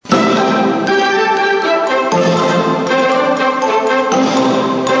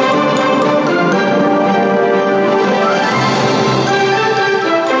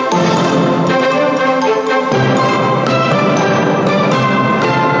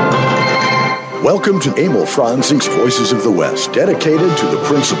Welcome to Emil Franzi's Voices of the West, dedicated to the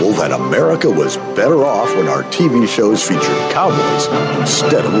principle that America was better off when our TV shows featured cowboys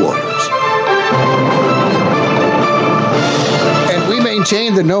instead of lawyers. And we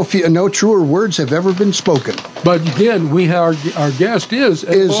maintain that no truer words have ever been spoken. But again, our guest is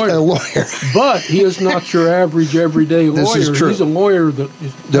a lawyer. But he is not your average everyday lawyer. This is true. He's a lawyer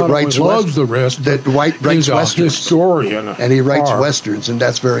that loves the rest. That writes he's westerns. A historian. And he writes westerns, and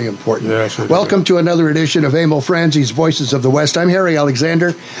that's very important. Yes, welcome to another edition of Emil Franzi's Voices of the West. I'm Harry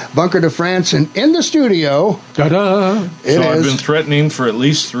Alexander, Bunker de France, and in the studio... Ta-da! I've been threatening for at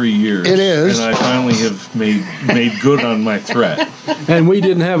least 3 years. It is. And I finally have made good on my threat. And we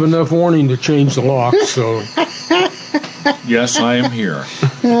didn't have enough warning to change the lock, so... Yes, I am here.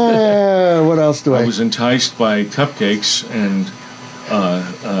 What else do I... I was enticed by cupcakes and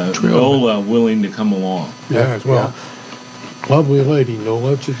Nola willing to come along. Yes, well, lovely lady,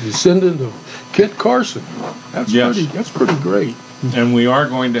 Nola, a descendant of Kit Carson. That's pretty great. And we are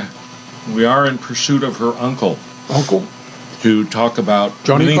in pursuit of her uncle. Uncle? To talk about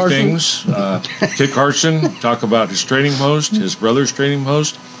Johnny many Carson? things. Kit Carson, talk about his trading post, his brother's trading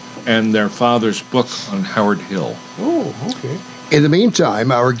post, and their father's book on Howard Hill. Oh, okay. In the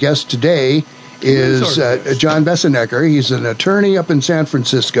meantime, our guest today is John Boessenecker. He's an attorney up in San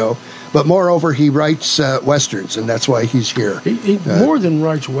Francisco, but moreover, he writes westerns, and that's why he's here. He more than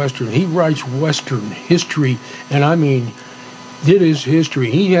writes western. He writes western history, and I mean, it is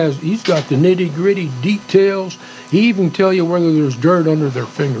history. He's got the nitty-gritty details. He even tell you whether there's dirt under their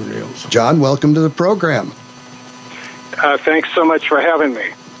fingernails. John, welcome to the program. Thanks so much for having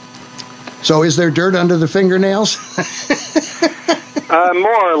me. So is there dirt under the fingernails?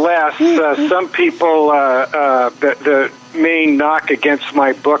 More or less. Some people, the main knock against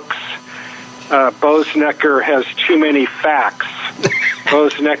my books, Boessenecker has too many facts.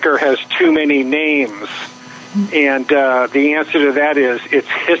 Boessenecker has too many names. And the answer to that is it's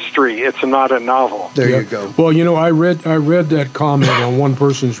history. It's not a novel. There you go. Well, I read that comment on one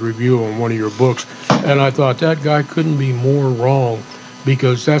person's review on one of your books, and I thought that guy couldn't be more wrong.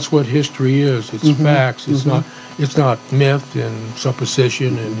 Because that's what history is. It's facts. It's not myth and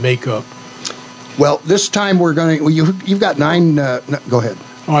supposition and makeup. Well, this time we're going to... You've got 9... go ahead.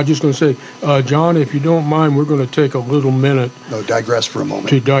 I was just going to say, John, if you don't mind, we're going to take a little minute... No, digress for a moment.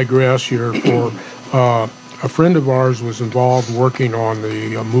 ...to digress here for... a friend of ours was involved working on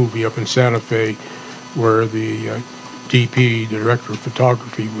the movie up in Santa Fe where the DP, the director of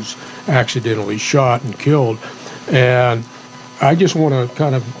photography, was accidentally shot and killed. And... I just want to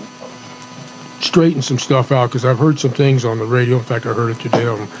kind of straighten some stuff out because I've heard some things on the radio. In fact, I heard it today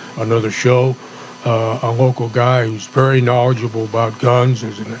on another show. A local guy who's very knowledgeable about guns,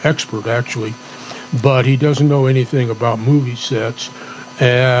 is an expert actually, but he doesn't know anything about movie sets.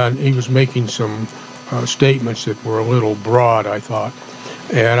 And he was making some statements that were a little broad, I thought.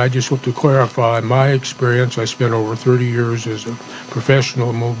 And I just want to clarify my experience. I spent over 30 years as a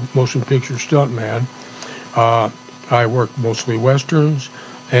professional motion picture stuntman. I worked mostly westerns,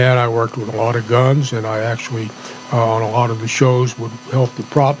 and I worked with a lot of guns, and I actually, on a lot of the shows, would help the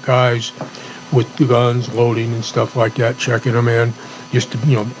prop guys with the guns, loading and stuff like that, checking them in, just to,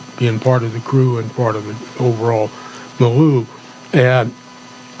 being part of the crew and part of the overall milieu. And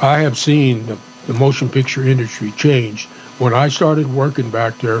I have seen the motion picture industry change. When I started working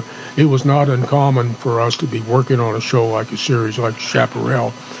back there, it was not uncommon for us to be working on a show like a series like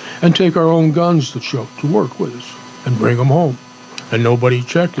Chaparral and take our own guns to work with us and bring them home. And nobody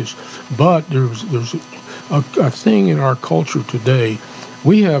checked us. But there's a thing in our culture today.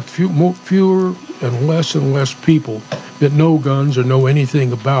 We have fewer and less people that know guns or know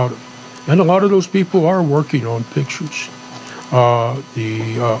anything about them. And a lot of those people are working on pictures.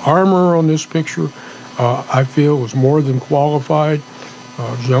 The armor on this picture, I feel, was more than qualified.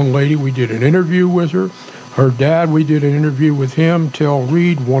 This young lady, we did an interview with her. Her dad, we did an interview with him. Tel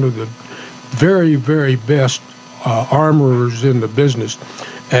Reed, one of the very, very best armorers in the business.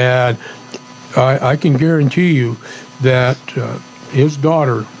 And I can guarantee you that his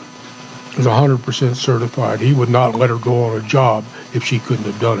daughter is 100% certified. He would not let her go on a job if she couldn't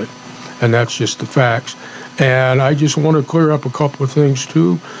have done it. And that's just the facts. And I just want to clear up a couple of things,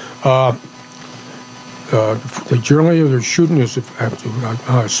 too. Generally, they're shooting us.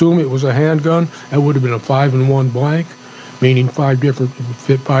 I assume it was a handgun. That would have been a 5-in-1 blank, meaning it would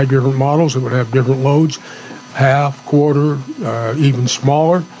fit 5 different models. It would have different loads, half, quarter, even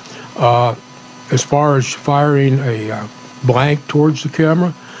smaller. As far as firing a blank towards the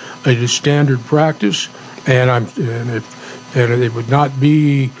camera, it is standard practice, and it would not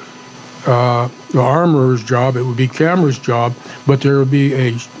be the armorer's job, it would be camera's job, but there would be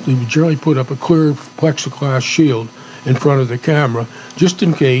they would generally put up a clear plexiglass shield in front of the camera, just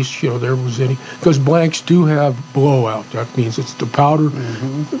in case, there was any, because blanks do have blowout. That means it's the powder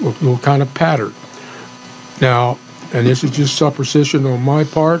will kind of patter. Now, and this is just supposition on my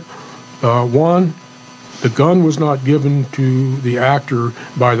part, one, the gun was not given to the actor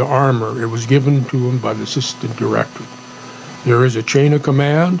by the armorer. It was given to him by the assistant director. There is a chain of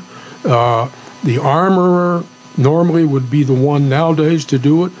command. The armorer normally would be the one nowadays to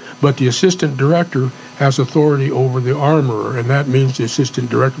do it, but the assistant director has authority over the armorer, and that means the assistant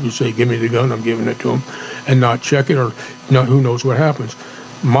director will say, give me the gun, I'm giving it to him, and not check it, or who knows what happens.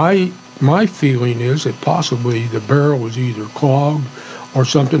 My feeling is that possibly the barrel was either clogged or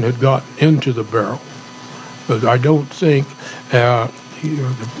something had gotten into the barrel. But I don't think the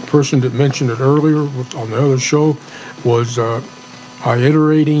person that mentioned it earlier on the other show was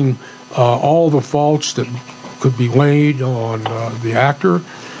iterating all the faults that could be laid on the actor.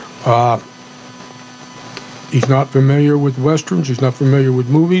 He's not familiar with Westerns. He's not familiar with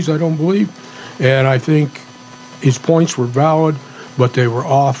movies, I don't believe. And I think his points were valid, but they were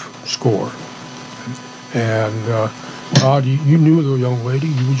off score. And Todd, you knew the young lady.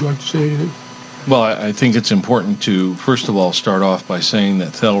 Would you like to say anything? Well, I think it's important to, first of all, start off by saying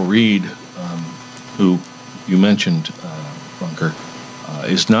that Thel Reed, who you mentioned, Bunker,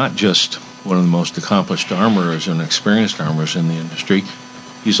 is not just one of the most accomplished armorers and experienced armorers in the industry.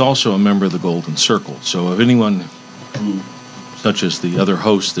 He's also a member of the Golden Circle. So if anyone who, such as the other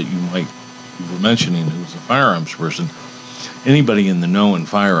host that you were mentioning, who's a firearms person, anybody in the know in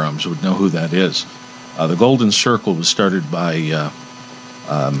firearms would know who that is. The Golden Circle was started by the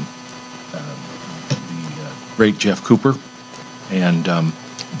great Jeff Cooper, and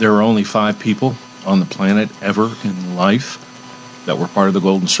there are only 5 people on the planet ever in life that were part of the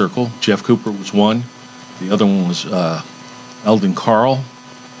Golden Circle. Jeff Cooper was one. The other one was Eldon Carl,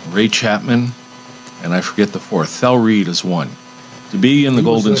 Ray Chapman, and I forget the fourth. Thel Reed is one. To be in the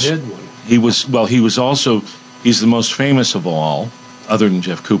Golden Circle, he's the most famous of all, other than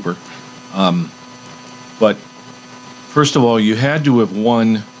Jeff Cooper. But first of all, you had to have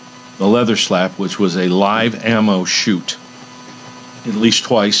won the leather slap, which was a live ammo shoot, at least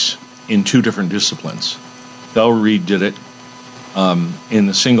twice in 2 different disciplines. Thel Reed did it in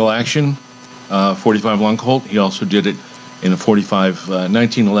the single action 45 long Colt. He also did it in a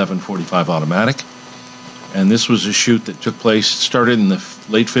 1911 45 automatic. And this was a shoot that started in the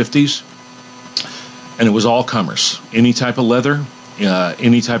late 50s, and it was all comers. Any type of leather,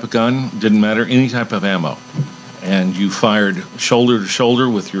 any type of gun, didn't matter, any type of ammo. And you fired shoulder to shoulder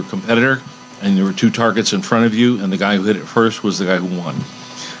with your competitor, and there were 2 targets in front of you, and the guy who hit it first was the guy who won.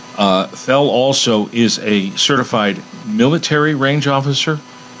 Thel also is a certified military range officer,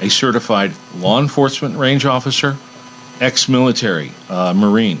 a certified law enforcement range officer, ex-military,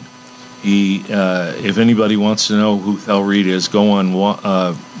 Marine. He, if anybody wants to know who Thel Reed is, go on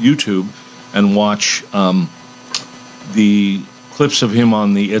YouTube and watch the clips of him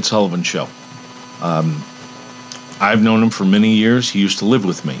on the Ed Sullivan Show. I've known him for many years. He used to live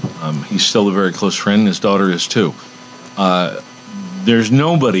with me. He's still a very close friend. His daughter is too. There's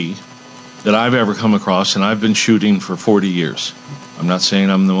nobody that I've ever come across, and I've been shooting for 40 years. I'm not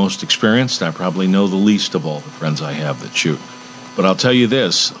saying I'm the most experienced. I probably know the least of all the friends I have that shoot. But I'll tell you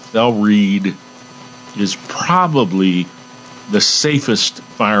this, Thel Reed is probably the safest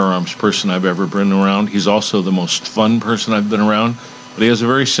firearms person I've ever been around. He's also the most fun person I've been around. But he has a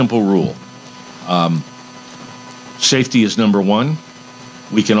very simple rule. Safety is number 1.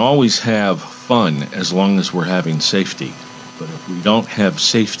 We can always have fun as long as we're having safety. But if we don't have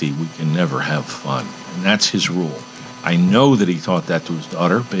safety, we can never have fun. And that's his rule. I know that he taught that to his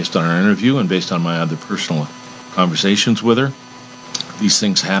daughter based on our interview and based on my other personal conversations with her. These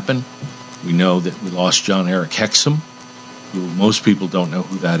things happen. We know that we lost John Eric Hexum, who most people don't know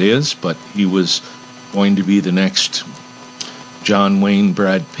who that is, but he was going to be the next John Wayne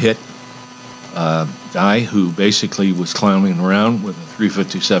Brad Pitt guy who basically was clowning around with a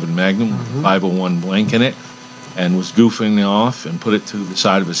 .357 Magnum with a 501 blank in it, and was goofing off and put it to the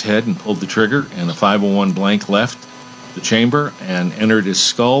side of his head and pulled the trigger, and a 501 blank left the chamber and entered his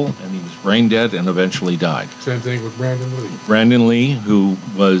skull, and he was brain dead and eventually died. Same thing with Brandon Lee. Brandon Lee, who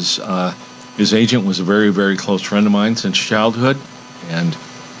was his agent, was a very, very close friend of mine since childhood, and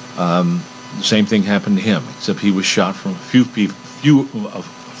the same thing happened to him, except he was shot from a few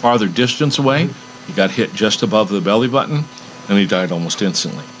farther distance away. He got hit just above the belly button, and he died almost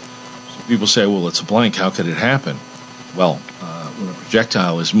instantly. So people say, well, it's a blank. How could it happen? Well, when a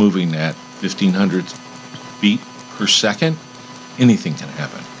projectile is moving at 1,500 feet per second, anything can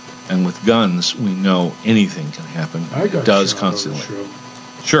happen. And with guns, we know anything can happen. It does constantly.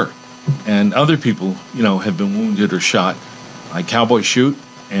 Sure. And other people, have been wounded or shot. I cowboy shoot,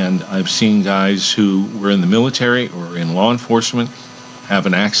 and I've seen guys who were in the military or in law enforcement have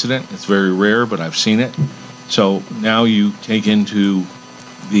an accident. It's very rare, but I've seen it. So now you take into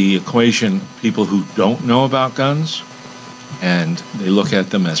the equation people who don't know about guns, and they look at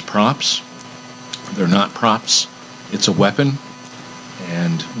them as props. They're not props. It's a weapon,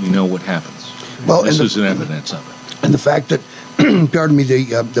 and we know what happens. Well, this is an evidence of it. And the fact that, pardon me,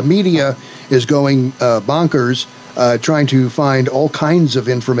 the media is going bonkers, trying to find all kinds of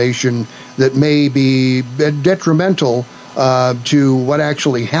information that may be detrimental to what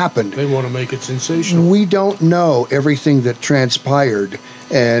actually happened. They want to make it sensational. We don't know everything that transpired,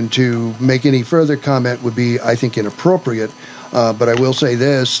 and to make any further comment would be, I think, inappropriate. But I will say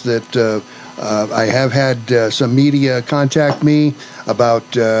this, that I have had some media contact me about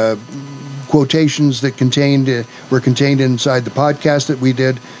quotations that were contained inside the podcast that we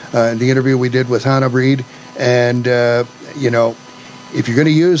did, the interview we did with Hannah Breed. And, if you're going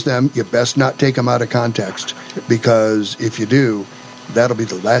to use them, you best not take them out of context, because if you do, that'll be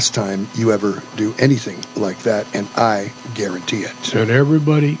the last time you ever do anything like that, and I guarantee it. And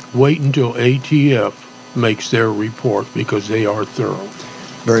everybody wait until ATF makes their report, because they are thorough.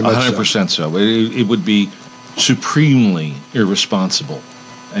 Very much 100% so. It would be supremely irresponsible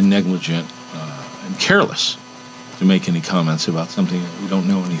and negligent and careless to make any comments about something that we don't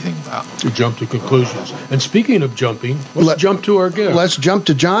know anything about. To jump to conclusions. And speaking of jumping, let's jump to our guest. Let's jump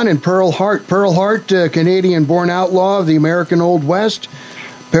to John in Pearl Hart. Pearl Hart, Canadian-born outlaw of the American Old West.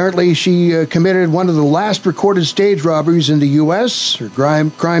 Apparently, she committed one of the last recorded stage robberies in the U.S. Her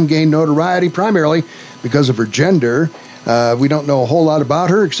crime gained notoriety primarily because of her gender. We don't know a whole lot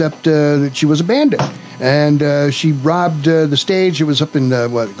about her, except that she was a bandit. And she robbed the stage. It was up in,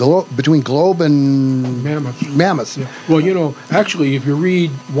 between Globe and Mammoth. Yeah. Well, actually, if you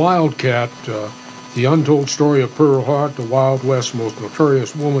read Wildcat, The Untold Story of Pearl Hart, the Wild West's Most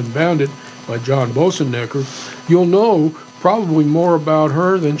Notorious Woman Bandit, by John Boessenecker, you'll know probably more about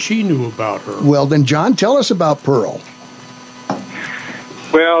her than she knew about her. Well, then, John, tell us about Pearl.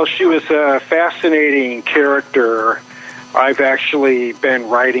 Well, she was a fascinating character. I've actually been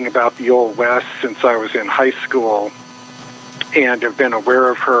writing about the Old West since I was in high school, and have been aware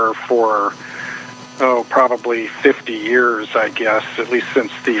of her for, probably 50 years, I guess, at least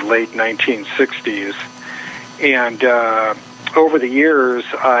since the late 1960s. And over the years,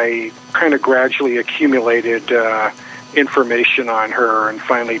 I kind of gradually accumulated information on her, and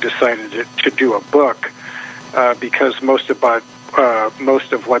finally decided to do a book, because most of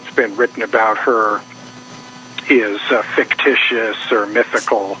what's been written about her is fictitious or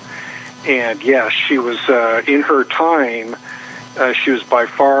mythical. And yes, she was, in her time, she was by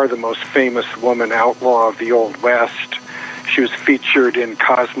far the most famous woman outlaw of the Old West. She was featured in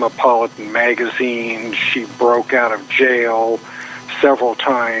Cosmopolitan magazine. She broke out of jail several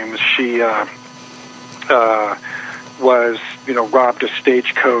times. She was, robbed a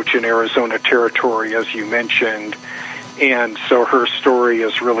stagecoach in Arizona Territory, as you mentioned. And so her story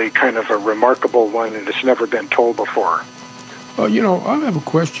is really kind of a remarkable one, and it's never been told before. I have a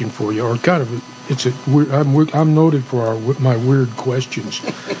question for you, or kind of, I'm noted for my weird questions.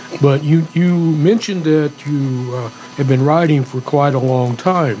 But you mentioned that you have been writing for quite a long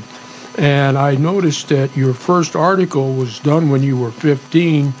time, and I noticed that your first article was done when you were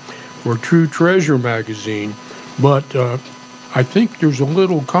 15 for True Treasure magazine, but I think there's a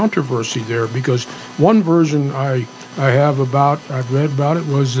little controversy there, because one version I've read about it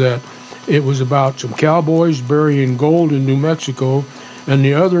was that it was about some cowboys burying gold in New Mexico, and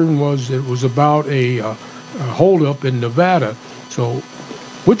the other was it was about a holdup in Nevada. So,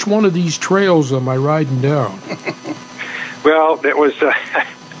 which one of these trails am I riding down? Well, that was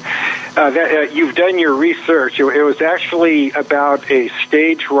you've done your research. It was actually about a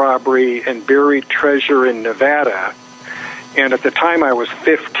stage robbery and buried treasure in Nevada. And at the time, I was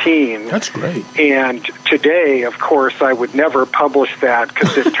 15. That's great. And today, of course, I would never publish that,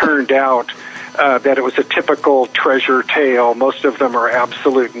 because it turned out that it was a typical treasure tale. Most of them are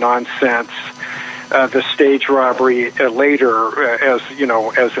absolute nonsense. The stage robbery later, as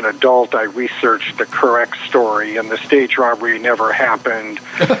an adult, I researched the correct story, and the stage robbery never happened.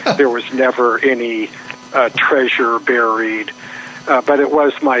 There was never any treasure buried. But it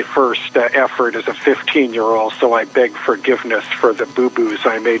was my first effort as a 15-year-old, so I beg forgiveness for the boo-boos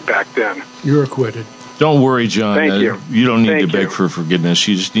I made back then. You're acquitted. Don't worry, John. Thank you. You don't need to beg for forgiveness.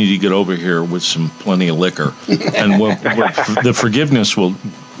 You just need to get over here with plenty of liquor, and the forgiveness will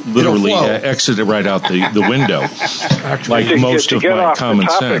literally exited right out the window, like most of my common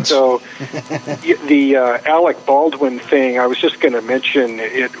sense. So, the Alec Baldwin thing, I was just going to mention,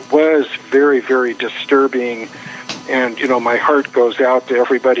 it was very, very disturbing, and, my heart goes out to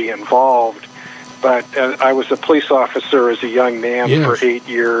everybody involved. But I was a police officer as a young man for 8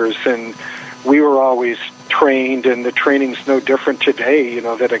 years, and we were always trained, and the training's no different today,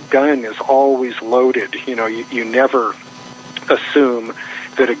 that a gun is always loaded. You never assume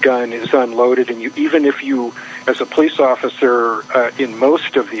that a gun is unloaded, and even if you, as a police officer, in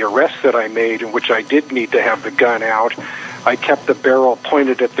most of the arrests that I made, in which I did need to have the gun out, I kept the barrel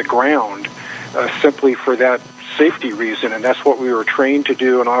pointed at the ground, simply for that safety reason, and that's what we were trained to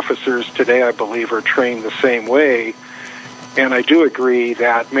do, and officers today, I believe, are trained the same way. And I do agree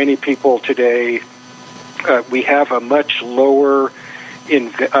that many people today, we have a much lower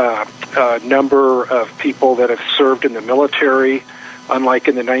number of people that have served in the military. Unlike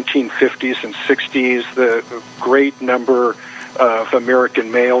in the 1950s and 60s, the great number of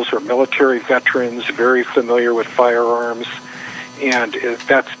American males are military veterans, very familiar with firearms, and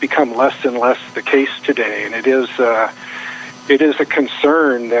that's become less and less the case today. And it is a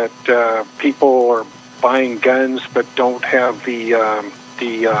concern that people are buying guns but don't have the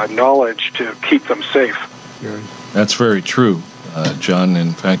knowledge to keep them safe. That's very true, John.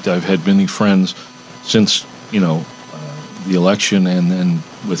 In fact, I've had many friends since, the election and then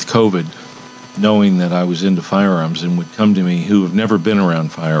with COVID, knowing that I was into firearms, and would come to me who have never been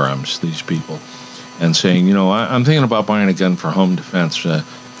around firearms, these people, and saying, I'm thinking about buying a gun for home defense. And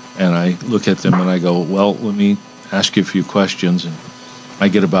I look at them and I go, well, let me ask you a few questions. And I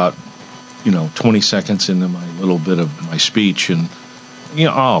get about, 20 seconds into my little bit of my speech, and,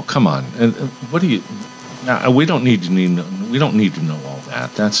 oh, come on. And what do you... we don't need to know all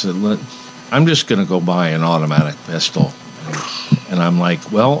that. I'm just going to go buy an automatic pistol. And I'm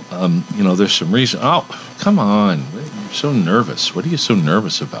like, well, there's some reason. Oh, come on. You're so nervous. What are you so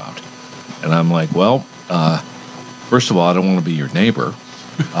nervous about? And I'm like, well, first of all, I don't want to be your neighbor.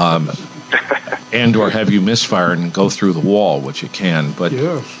 And or have you misfire and go through the wall, which you can. But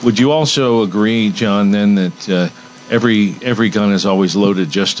would you also agree, John, then that every gun is always loaded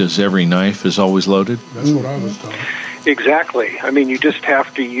just as every knife is always loaded? That's what I was taught. Exactly. I mean, you just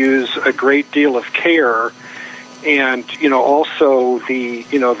have to use a great deal of care. And, also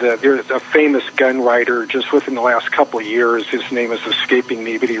there's a famous gun writer just within the last couple of years. His name is escaping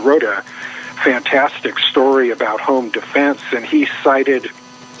me, but he wrote a fantastic story about home defense. And he cited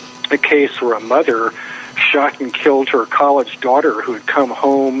a case where a mother shot and killed her college daughter who had come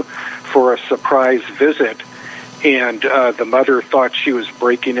home for a surprise visit. And the mother thought she was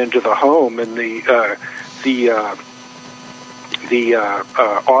breaking into the home, and the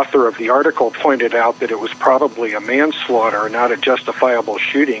author of the article pointed out that it was probably a manslaughter, not a justifiable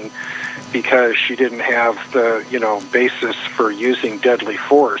shooting, because she didn't have the basis for using deadly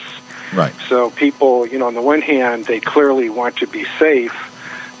force. Right. So people, on the one hand, they clearly want to be safe,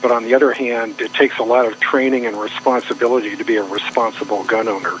 but on the other hand, it takes a lot of training and responsibility to be a responsible gun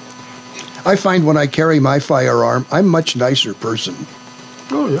owner. I find when I carry my firearm, I'm a much nicer person.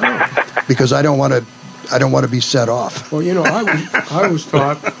 Oh yeah. Because I don't want to be set off. Well, I was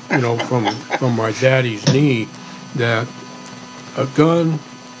taught, from my daddy's knee, that a gun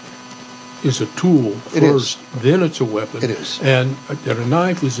is a tool first, then it's a weapon. It is. And that a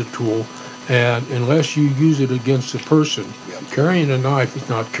knife is a tool, and unless you use it against a person, carrying a knife is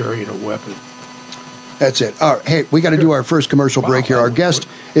not carrying a weapon. That's it. All right. Hey, we got to do our first commercial break here. Our guest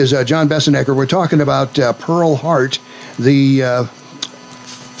is John Boessenecker. We're talking about Pearl Hart, the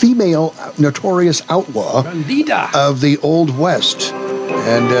female notorious outlaw of the Old West.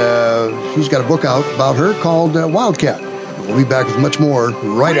 And he's got a book out about her called Wildcat. We'll be back with much more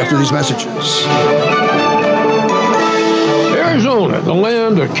right after these messages. Arizona, the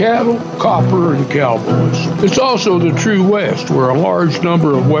land of cattle, copper, and cowboys. It's also the true West, where a large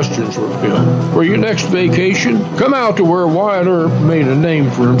number of Westerns were filmed. For your next vacation, come out to where Wyatt Earp made a name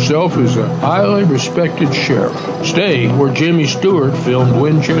for himself as a highly respected sheriff. Stay where Jimmy Stewart filmed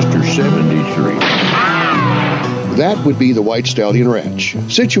Winchester 73. That would be the White Stallion Ranch.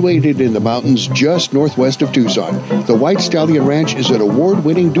 Situated in the mountains just northwest of Tucson, the White Stallion Ranch is an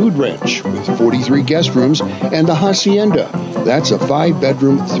award-winning dude ranch with 43 guest rooms and the Hacienda. That's a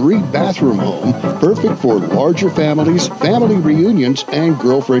 5-bedroom, 3-bathroom home, perfect for larger families, family reunions, and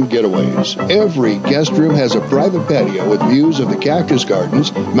girlfriend getaways. Every guest room has a private patio with views of the cactus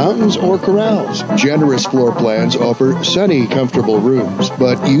gardens, mountains, or corrals. Generous floor plans offer sunny, comfortable rooms,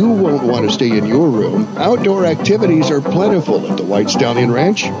 but you won't want to stay in your room. Outdoor activities activities are plentiful at the White Stallion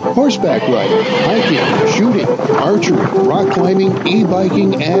Ranch. Horseback riding, hiking, shooting, archery, rock climbing,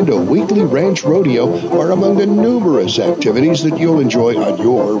 e-biking, and a weekly ranch rodeo are among the numerous activities that you'll enjoy on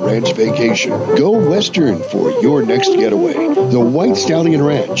your ranch vacation. Go Western for your next getaway. The White Stallion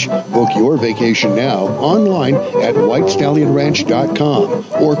Ranch. Book your vacation now online at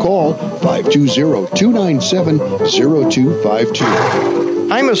whitestallionranch.com or call 520-297-0252.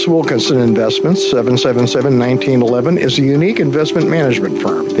 Imus Wilkinson Investments, 777-1911, is a unique investment management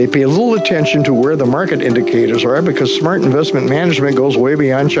firm. They pay little attention to where the market indicators are because smart investment management goes way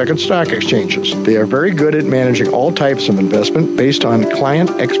beyond checkered stock exchanges. They are very good at managing all types of investment based on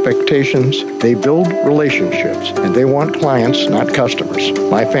client expectations. They build relationships, and they want clients, not customers.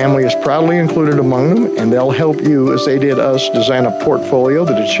 My family is proudly included among them, and they'll help you, as they did us, design a portfolio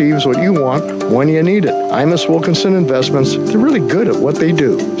that achieves what you want when you need it. Imus Wilkinson Investments, they're really good at what they do.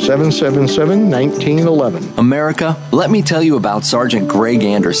 777-1911. America, let me tell you about Sergeant Greg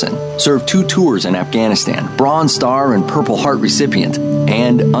Anderson. Served 2 tours in Afghanistan, Bronze Star and Purple Heart recipient,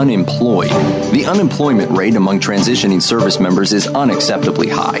 and unemployed. The unemployment rate among transitioning service members is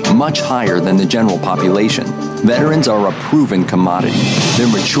unacceptably high, much higher than the general population. Veterans are a proven commodity. They're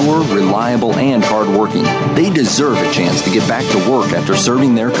mature, reliable, and hardworking. They deserve a chance to get back to work after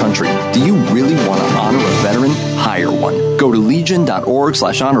serving their country. Do you really want to honor a veteran? Hire one. Go to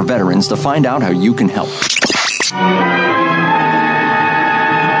legion.org/honor veterans to find out how you can help.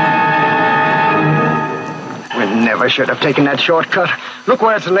 We never should have taken that shortcut. Look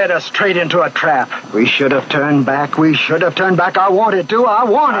where it's led us, straight into a trap. We should have turned back. I wanted to.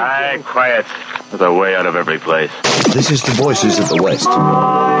 Quiet. There's a way out of every place. This is the Voices of the West.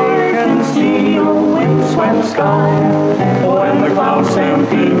 I can see a windswept sky when the clouds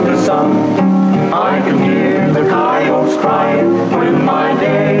stampede the sun. I can hear the coyotes cry when my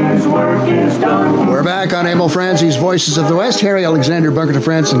day's work is done. We're back on Emil Franzi's Voices of the West. Harry Alexander, Bunker de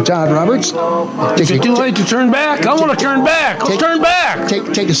France, and Todd Roberts. Is it too late to turn back? I want to turn back. Let's turn back.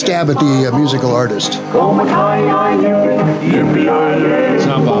 Take a stab at the musical artist. It's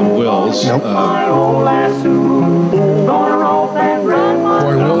not Bob Wills. Nope. Boy,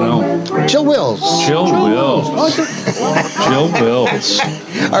 No. Chill Wills. Chill Wills.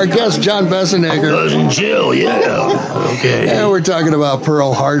 Our guest, John Boessenecker. Cousin Jill, yeah. Okay. And we're talking about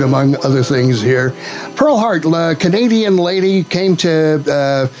Pearl Hart, among other things here. Pearl Hart, a Canadian lady, came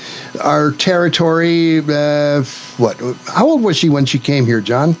to our territory. How old was she when she came here,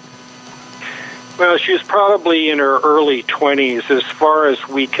 John? Well, she was probably in her early 20s. As far as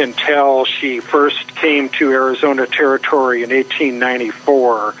we can tell, she first came to Arizona Territory in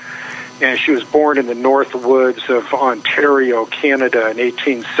 1894, and she was born in the North Woods of Ontario, Canada in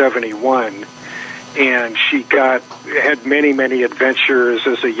 1871. And she had many, many adventures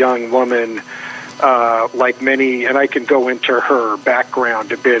as a young woman, like many, and I can go into her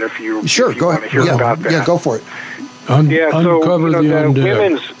background a bit if you, sure, if you go want to ahead. hear about that. Yeah, go for it. Uncover the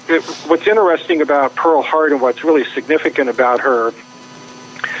undead. What's interesting about Pearl Hart and what's really significant about her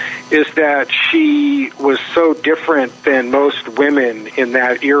is that she was so different than most women in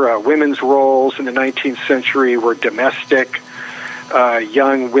that era. Women's roles in the 19th century were domestic.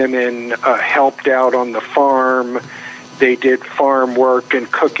 Young women helped out on the farm. They did farm work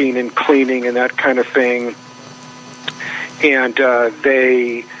and cooking and cleaning and that kind of thing. And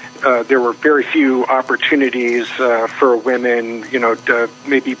there were very few opportunities for women,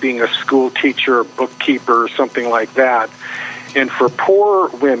 maybe being a school teacher, bookkeeper, something like that. And for poor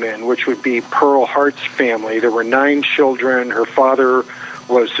women, which would be Pearl Hart's family, there were 9 children. Her father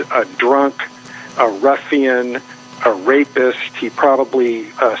was a drunk, a ruffian, a rapist. He probably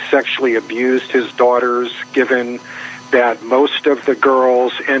sexually abused his daughters, given that most of the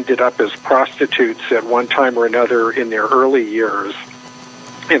girls ended up as prostitutes at one time or another in their early years.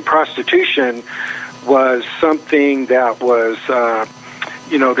 And prostitution was something that was, there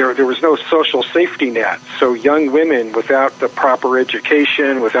was no social safety net. So young women without the proper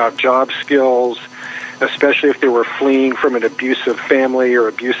education, without job skills, especially if they were fleeing from an abusive family or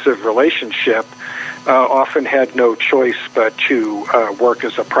abusive relationship, often had no choice but to work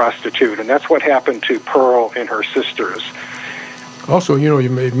as a prostitute. And that's what happened to Pearl and her sisters. Also, you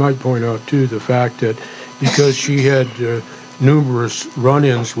might point out, too, the fact that because she had numerous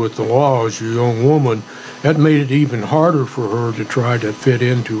run-ins with the law as a young woman, that made it even harder for her to try to fit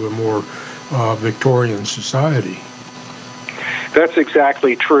into a more Victorian society. That's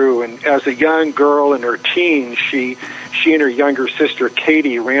exactly true. And as a young girl in her teens, she and her younger sister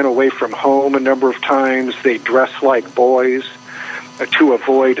Katie ran away from home a number of times. They dressed like boys to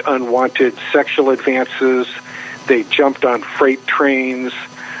avoid unwanted sexual advances. They jumped on freight trains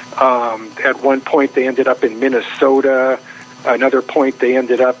At one point, they ended up in Minnesota. Another point, they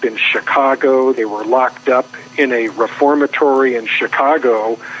ended up in Chicago. They were locked up in a reformatory in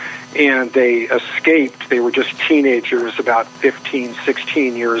Chicago, and they escaped. They were just teenagers, about 15,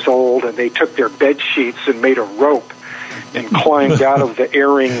 16 years old, and they took their bed sheets and made a rope and climbed out of the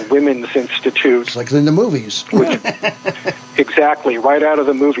Erring Women's Institute. It's like in the movies. Exactly, right out of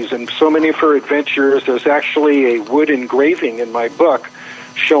the movies. And so many of her adventures, there's actually a wood engraving in my book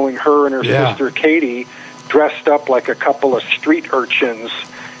showing her and her sister Katie dressed up like a couple of street urchins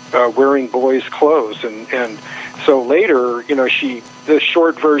wearing boys' clothes. And so later, the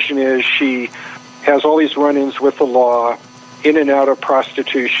short version is she has all these run-ins with the law, in and out of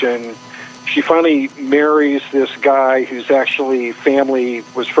prostitution. She finally marries this guy whose actually family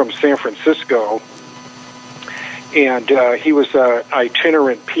was from San Francisco, and he was an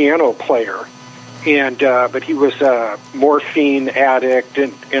itinerant piano player. But he was a morphine addict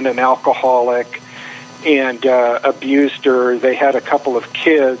and an alcoholic, and abused her. They had a couple of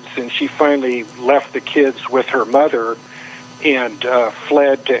kids, and she finally left the kids with her mother and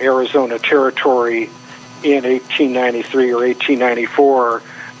fled to Arizona Territory in 1893 or 1894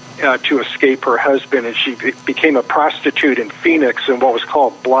 to escape her husband, and she became a prostitute in Phoenix in what was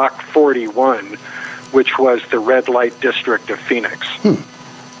called Block 41, which was the red light district of Phoenix.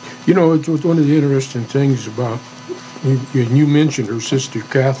 It was one of the interesting things about, you mentioned her sister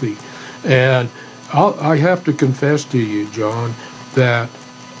Kathy, and I have to confess to you, John, that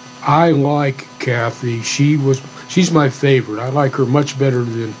I like Kathy. She's my favorite. I like her much better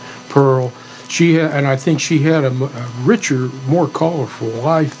than Pearl. And I think she had a richer, more colorful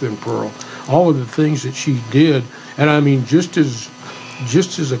life than Pearl. All of the things that she did, and I mean, just as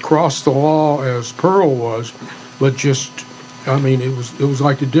across the law as Pearl was, but it was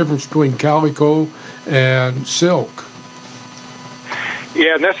like the difference between Calico and Silk.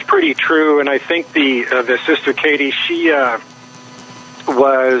 Yeah, and that's pretty true. And I think the sister Katie, she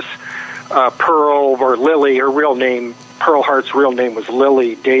was Pearl or Lily. Her real name, Pearl Hart's real name was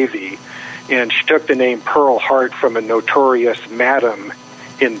Lily Davy, and she took the name Pearl Hart from a notorious madam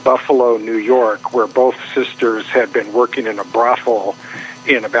in Buffalo, New York, where both sisters had been working in a brothel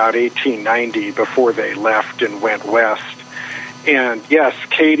in about 1890 before they left and went west. And yes,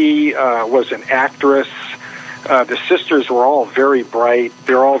 Katie was an actress. The sisters were all very bright.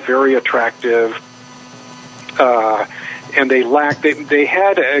 They're all very attractive. And they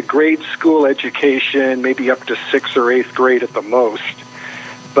had a grade school education, maybe up to 6th or 8th grade at the most.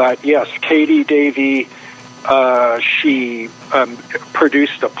 But yes, Katie Davy, she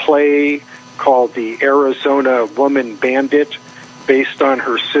produced a play called The Arizona Woman Bandit, based on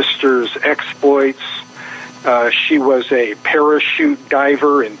her sister's exploits. She was a parachute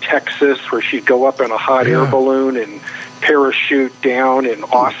diver in Texas, where she'd go up in a hot air balloon and parachute down in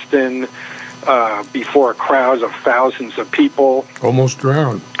Austin before a crowd of thousands of people. Almost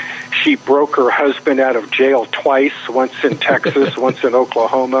drowned. She broke her husband out of jail twice, once in Texas, once in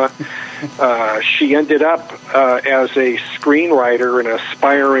Oklahoma. She ended up as a screenwriter, an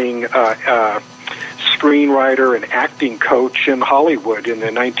aspiring screenwriter and acting coach in Hollywood in the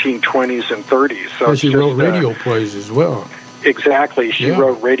 1920s and 30s. So she wrote radio plays as well. Exactly. She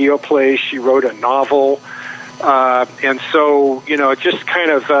wrote radio plays. She wrote a novel. And so, just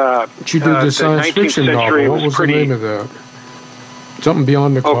kind of... she did the science fiction novel. What was the name of that? Something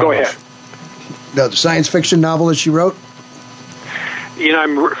Beyond the Clouds. Oh, go ahead. No, the science fiction novel that she wrote?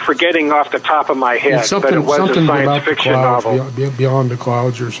 I'm forgetting off the top of my head, but it was a science fiction novel. Beyond the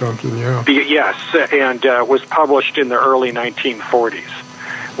Clouds or something, Yes, and was published in the early 1940s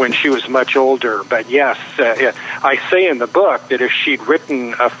when she was much older. But yes, I say in the book that if she'd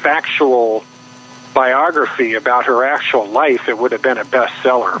written a factual biography about her actual life, it would have been a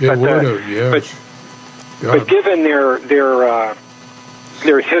bestseller. It would have, yes. But given their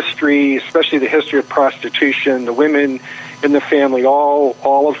history, especially the history of prostitution, the women in the family,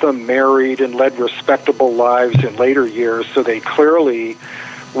 all of them married and led respectable lives in later years, so they clearly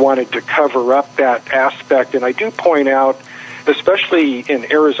wanted to cover up that aspect. And I do point out, especially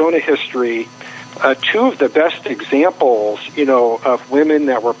in Arizona history, two of the best examples, of women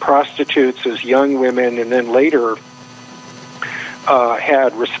that were prostitutes as young women and then later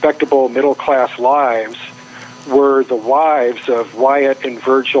had respectable middle-class lives were the wives of Wyatt and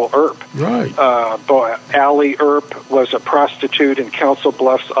Virgil Earp. Right. Allie Earp was a prostitute in Council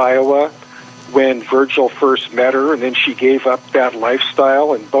Bluffs, Iowa, when Virgil first met her, and then she gave up that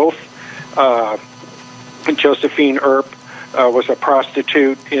lifestyle. And both Josephine Earp was a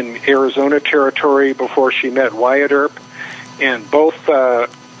prostitute in Arizona Territory before she met Wyatt Earp, and both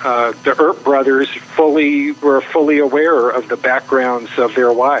the Earp brothers were fully aware of the backgrounds of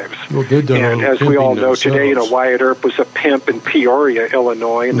their wives. Well, and as we all know today, Wyatt Earp was a pimp in Peoria,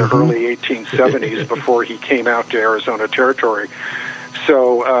 Illinois, in the early 1870s before he came out to Arizona Territory.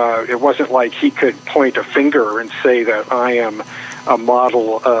 So it wasn't like he could point a finger and say that I am a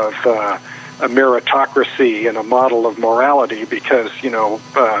model of a meritocracy and a model of morality, because,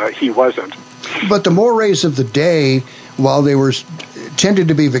 he wasn't. But the mores of the day, while they were tended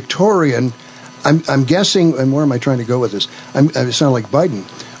to be Victorian, I'm guessing, and where am I trying to go with this? I sound like Biden.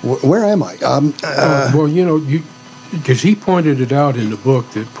 Where am I? Because he pointed it out in the book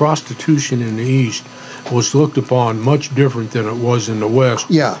that prostitution in the East was looked upon much different than it was in the West.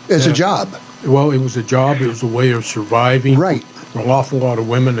 Yeah, as a job. Well, it was a job. It was a way of surviving. Right. An awful lot of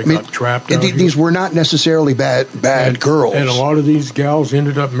women that got trapped out here. These were not necessarily bad girls. And a lot of these gals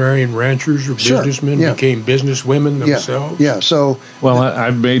ended up marrying ranchers or businessmen, became businesswomen themselves. Yeah. So. Well,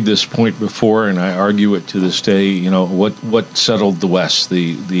 I've made this point before, and I argue it to this day. What settled the West?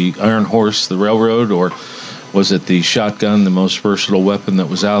 The iron horse, the railroad, or was it the shotgun, the most versatile weapon that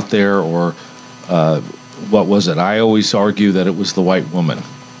was out there, or what was it? I always argue that it was the white woman.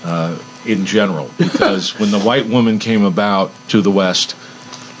 In general, because when the white woman came about to the West,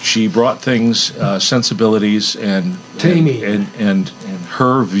 she brought things, sensibilities, and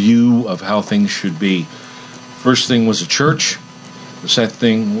her view of how things should be. First thing was a church. The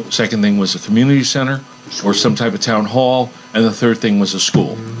second thing was a community center or some type of town hall, and the third thing was a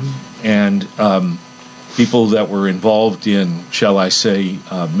school. Mm-hmm. And people that were involved in, shall I say,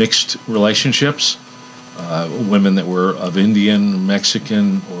 mixed relationships. Women that were of Indian,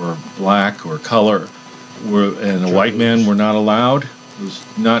 Mexican, or black, or color, and the white men were not allowed. It was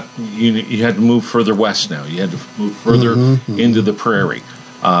not. You had to move further west now. You had to move further into the prairie,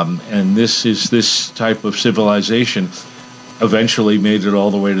 and this type of civilization eventually made it all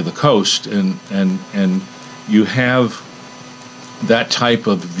the way to the coast, and you have that type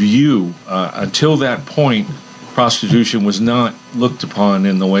of view. Until that point, prostitution was not looked upon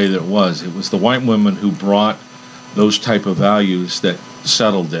in the way that it was. It was the white women who brought those type of values that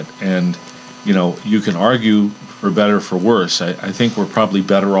settled it. And, you can argue for better or for worse. I think we're probably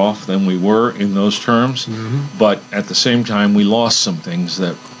better off than we were in those terms. Mm-hmm. But at the same time, we lost some things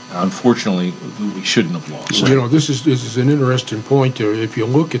that, unfortunately, we shouldn't have lost. This is an interesting point there. If you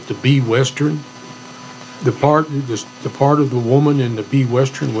look at the Bee Western, the part of the woman in the Bee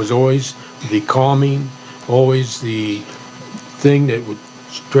Western was always the calming, always the thing that would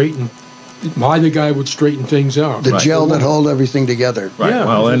straighten. The guy would straighten things out. The gel that hold everything together. Right. Yeah.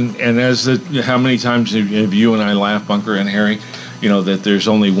 Well, and how many times have you and I laughed, Bunker and Harry, that there's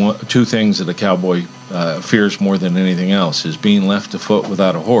only two things that a cowboy fears more than anything else, is being left afoot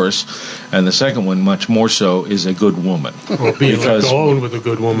without a horse, and the second one, much more so, is a good woman. Or being left alone with a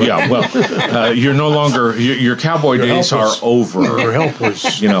good woman. Yeah, well, you're no longer, your cowboy days are over. You're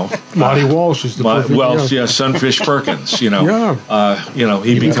helpless. Monty Walsh is the perfect yeah, Sunfish Perkins, he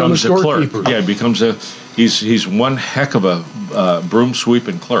becomes a clerk. Keeper. Yeah, he's one heck of a broom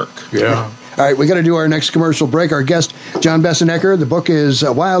sweeping clerk. Yeah. All right, we got to do our next commercial break. Our guest, John Boessenecker. The book is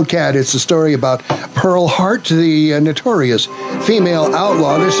Wildcat. It's a story about Pearl Hart, the notorious female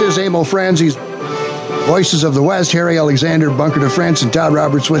outlaw. This is Emil Franzi's Voices of the West. Harry Alexander, Bunker DeFrance, and Todd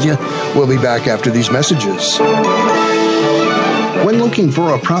Roberts with you. We'll be back after these messages. When looking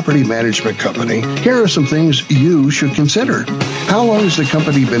for a property management company, here are some things you should consider. How long has the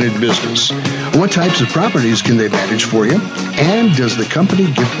company been in business? What types of properties can they manage for you? And does the company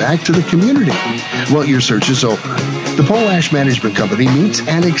give back to the community? Well, your search is over. The Pole Ash Management Company meets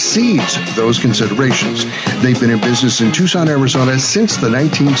and exceeds those considerations. They've been in business in Tucson, Arizona since the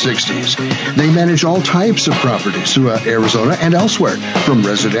 1960s. They manage all types of properties throughout Arizona and elsewhere, from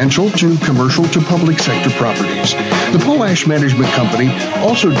residential to commercial to public sector properties. The Pole Ash Management Company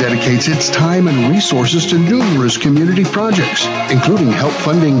also dedicates its time and resources to numerous community projects, including help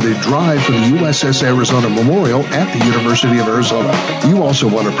funding the drive for the USS Arizona Memorial at the University of Arizona. You also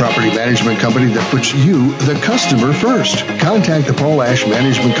want a property management company that puts you, the customer, first. Contact the Pole Ash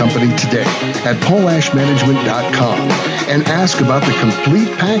Management Company today at poleashmanagement.com and ask about the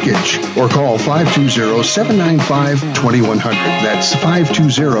complete package, or call 520-795-2100. That's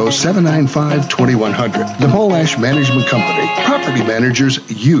 520-795-2100. The Pole Ash Management Company. property managers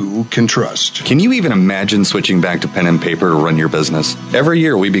you can trust. Can you even imagine switching back to pen and paper to run your business? Every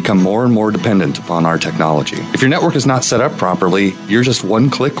year we become more and more dependent upon our technology. If your network is not set up properly, you're just one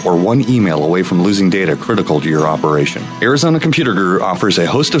click or one email away from losing data critical to your operation. Arizona Computer Guru offers a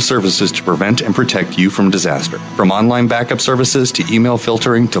host of services to prevent and protect you from disaster. From online backup services to email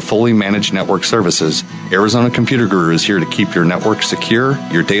filtering to fully managed network services, Arizona Computer Guru is here to keep your network secure,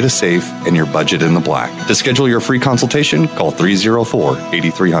 your data safe, and your budget in the black. To schedule your free consultation, call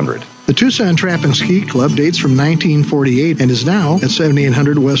 304-8300. The Tucson Trap and Ski Club dates from 1948 and is now at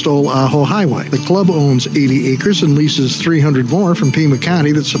 7800 West Old Ajo Highway. The club owns 80 acres and leases 300 more from Pima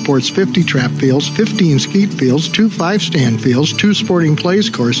County that supports 50 trap fields, 15 skeet fields, 2 5-stand fields, 2 sporting plays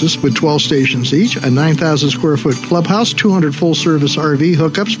courses with 12 stations each, a 9,000 square foot clubhouse, 200 full-service RV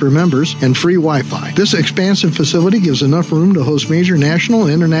hookups for members, and free Wi-Fi. This expansive facility gives enough room to host major national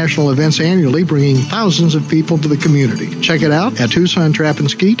and international events annually, bringing thousands of people to the community. Check it out at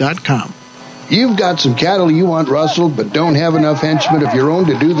TucsonTrapandSki.com. You've got some cattle you want rustled, but don't have enough henchmen of your own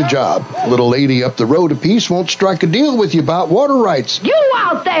to do the job. Little lady up the road a piece won't strike a deal with you about water rights. You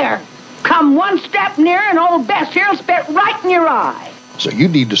out there! Come one step nearer and old Bess here'll spit right in your eye. So you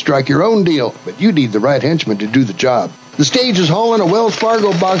need to strike your own deal, but you need the right henchman to do the job. The stage is hauling a Wells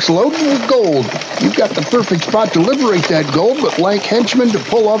Fargo box loaded with gold. You've got the perfect spot to liberate that gold, but lack henchmen to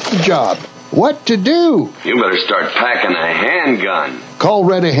pull off the job. What to do? You better start packing a handgun. Call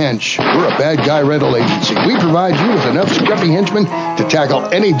Rent-A-Hench. We're a bad guy rental agency. We provide you with enough scruffy henchmen to tackle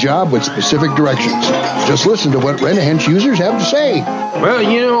any job with specific directions. Just listen to what Rent-A-Hench users have to say. Well,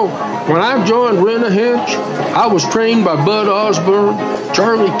 you know, when I joined Rent-A-Hench, I was trained by Bud Osborne,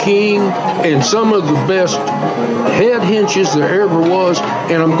 Charlie King, and some of the best head henches there ever was,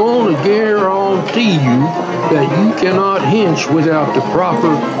 and I'm going to guarantee you that you cannot hench without the proper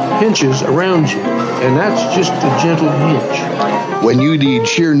henches around you, and that's just a gentle hench. When you need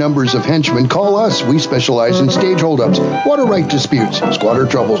sheer numbers of henchmen, call us. We specialize in stage holdups, water right disputes, squatter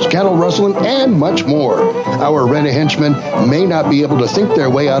troubles, cattle rustling, and much more. Our Rent-A-Henchmen may not be able to think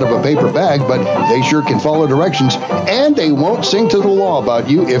their way out of a paper bag, but they sure can follow directions, and they won't sing to the law about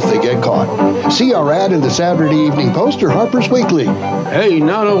you if they get caught. See our ad in the Saturday Evening Post or Harper's Weekly. Hey,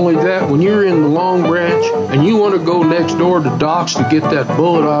 not only that, when you're in the Long Branch and you want to go next door to Doc's to get that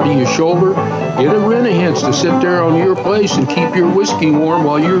bullet out of your shoulder, get a Rent-A-Hench to sit there on your place and keep your whiskey warm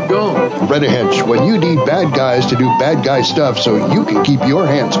while you're gone. Rent-A-Hench, when you need bad guys to do bad guy stuff so you can keep your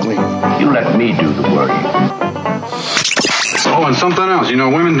hands clean. You let me do the work. Oh, and something else. You know,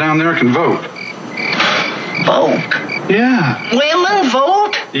 women down there can vote. Vote? Yeah. Women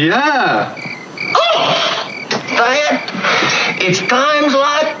vote? Yeah. Oh! That, it's times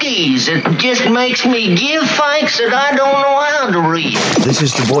like these. It just makes me give thanks that I don't know how to read. This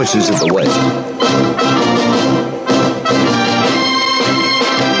is the Voices of the West.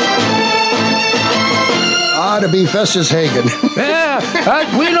 To be Festus Hagen.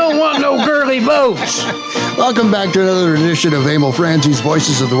 Yeah, we don't want no girly votes. Welcome back to another edition of Emil Franzi's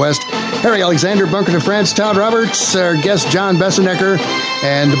Voices of the West. Harry Alexander, Bunker de France, Todd Roberts, our guest John Boessenecker,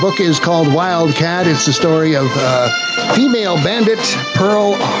 and the book is called Wildcat. It's the story of female bandit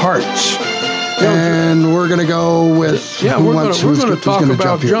Pearl Hart. And we're going to go with we're going to talk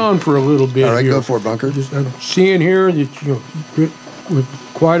about John for a little bit. All right, here. Go for it, Bunker. Just seeing here that you're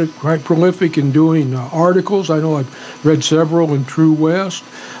quite prolific in doing articles. I know I've read several in True West.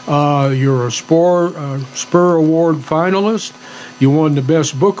 You're a Spur Award finalist. You won the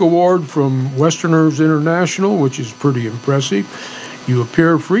Best Book Award from Westerners International, which is pretty impressive. You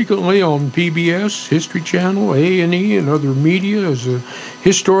appear frequently on PBS, History Channel, A&E, and other media as a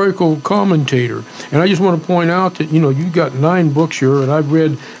historical commentator. And I just want to point out that, you've got 9 books here, and I've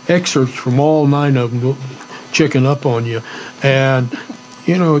read excerpts from all 9 of them, checking up on you. And,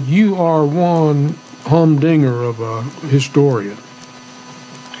 you are one humdinger of a historian.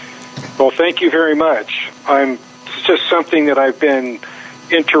 Well, thank you very much. It's just something that I've been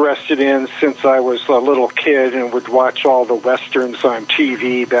interested in since I was a little kid and would watch all the Westerns on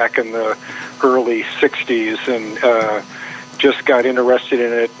TV back in the early 60s and just got interested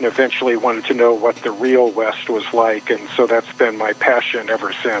in it and eventually wanted to know what the real West was like, and so that's been my passion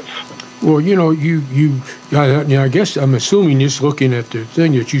ever since. Well, I guess I'm assuming just looking at the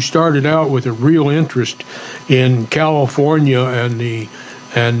thing that you started out with a real interest in California and the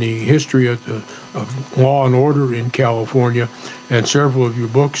history of law and order in California, and several of your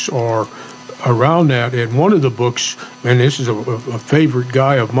books are around that. And one of the books, and this is a favorite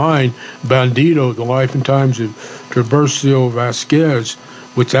guy of mine, Bandito, The Life and Times of Tiburcio Vasquez,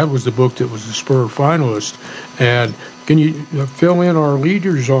 which that was the book that was the Spur finalist. And Can you fill in our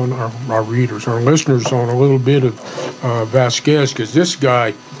readers on our listeners on a little bit of Vasquez? Because this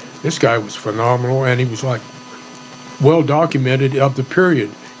guy was phenomenal, and he was like well documented of the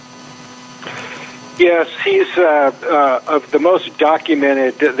period. Yes, he's of the most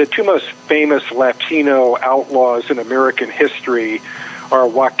documented. The two most famous Latino outlaws in American history are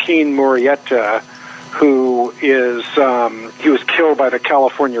Joaquin Murrieta, who is he was killed by the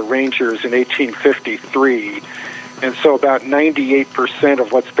California Rangers in 1853. And so about 98%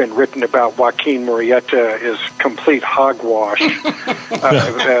 of what's been written about Joaquin Murrieta is complete hogwash.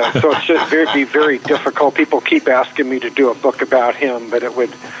 So it's just be very difficult. People keep asking me to do a book about him, but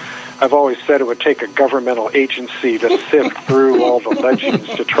I've always said it would take a governmental agency to sift through all the legends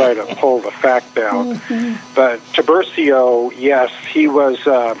to try to pull the fact out. But Tiburcio, yes, he was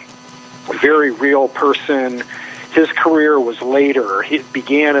a very real person. His career was later. It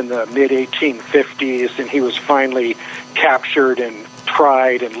began in the mid-1850s, and he was finally captured and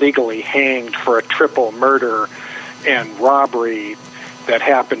tried and legally hanged for a triple murder and robbery that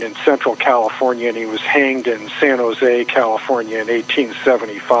happened in Central California, and he was hanged in San Jose, California in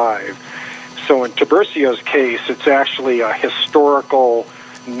 1875. So in Tiburcio's case, it's actually a historical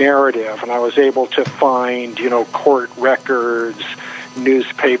narrative, and I was able to find, court records,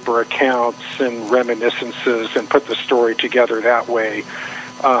 newspaper accounts, and reminiscences, and put the story together that way.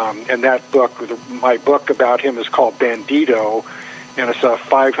 And that book, my book about him, is called Bandito, and it's a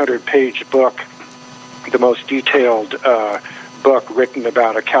 500-page book, the most detailed book written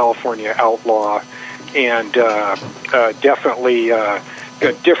about a California outlaw, and definitely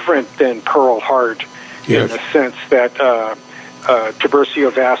different than Pearl Hart, in the sense that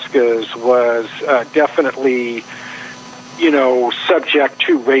Tiburcio Vasquez was definitely, subject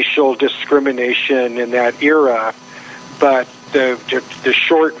to racial discrimination in that era. But the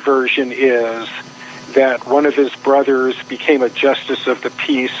short version is that one of his brothers became a justice of the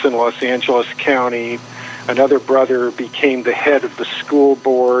peace in Los Angeles County. Another brother became the head of the school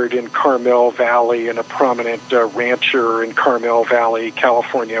board in Carmel Valley and a prominent rancher in Carmel Valley,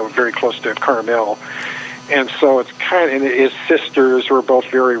 California, very close to Carmel. And so it's and his sisters were both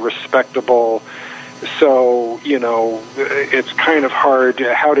very respectable. So, it's kind of hard.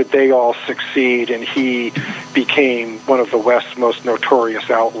 How did they all succeed? And he became one of the West's most notorious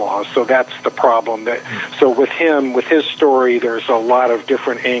outlaws. So that's the problem. So with him, with his story, there's a lot of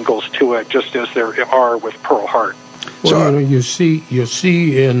different angles to it, just as there are with Pearl Hart. Well, you see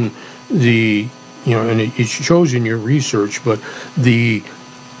in the, and it shows in your research, but the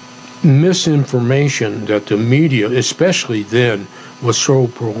misinformation that the media, especially then, was so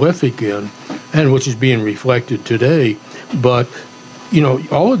prolific in, and which is being reflected today. But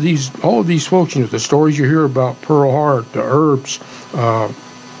all of these folks, the stories you hear about Pearl Hart, the Earps,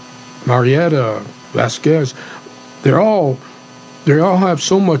 Murrieta, Vasquez, they all have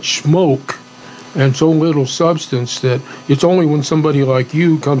so much smoke and so little substance that it's only when somebody like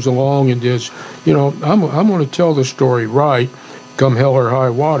you comes along and does, I'm going to tell the story right, come hell or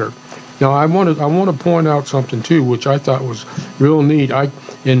high water. Now, I want to point out something too, which I thought was real neat.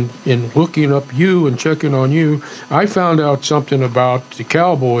 In looking up you and checking on you, I found out something about the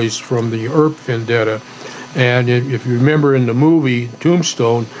Cowboys from the Earp vendetta. And if you remember in the movie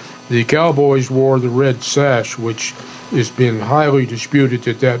Tombstone, the Cowboys wore the red sash, which has been highly disputed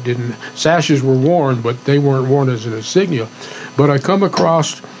that didn't. Sashes were worn, but they weren't worn as an insignia. But I come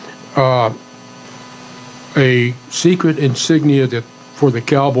across a secret insignia for the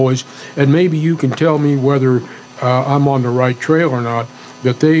Cowboys, and maybe you can tell me whether I'm on the right trail or not,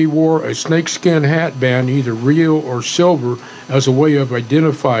 that they wore a snakeskin hat band, either real or silver, as a way of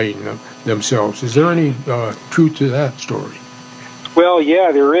identifying themselves. Is there any truth to that story? Well,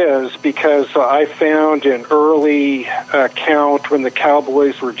 yeah, there is, because I found an early account when the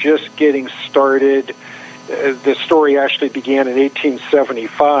Cowboys were just getting started. The story actually began in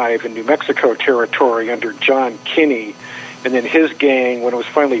 1875 in New Mexico territory under John Kinney. And then his gang, when it was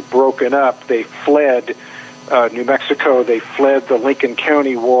finally broken up, they fled New Mexico. They fled the Lincoln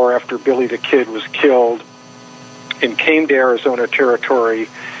County War after Billy the Kid was killed and came to Arizona territory.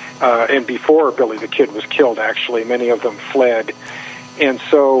 And before Billy the Kid was killed, actually, many of them fled. And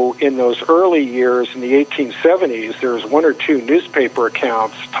so in those early years, in the 1870s, there was one or two newspaper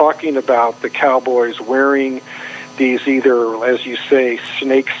accounts talking about the Cowboys wearing these either, as you say,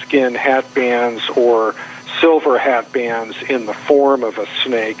 snakeskin hat bands or silver hat bands in the form of a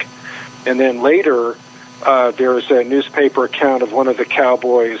snake. And then later, there's a newspaper account of one of the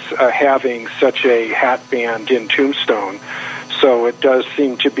Cowboys having such a hat band in Tombstone. So it does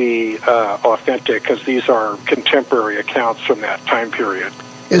seem to be authentic, because these are contemporary accounts from that time period.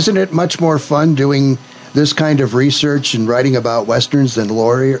 Isn't it much more fun doing this kind of research and writing about westerns than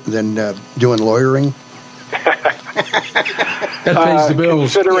doing lawyering? That pays the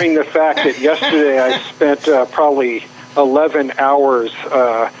bills. Considering the fact that yesterday I spent probably 11 hours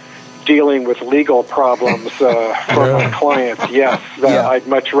dealing with legal problems for my clients, yes, I'd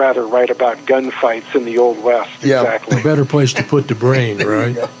much rather write about gunfights in the Old West. Yeah. Exactly. A better place to put the brain,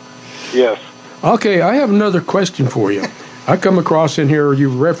 right? Yes. Okay, I have another question for you. I come across in here, you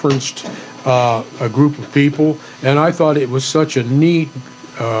referenced a group of people, and I thought it was such a neat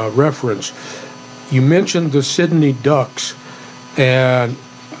reference. You mentioned the Sydney Ducks, and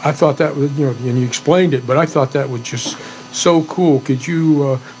I thought that was, and you explained it, but I thought that was just so cool. Could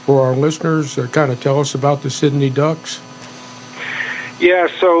you, for our listeners, kind of tell us about the Sydney Ducks? Yeah,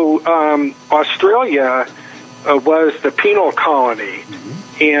 so Australia was the penal colony,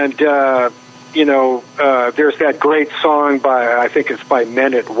 and there's that great song I think it's by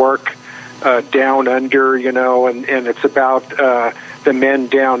Men at Work, Down Under, and it's about the men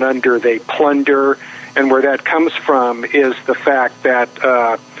down under, they plunder. And where that comes from is the fact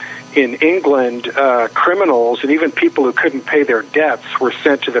that in England, criminals and even people who couldn't pay their debts were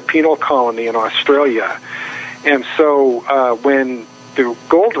sent to the penal colony in Australia. And so when the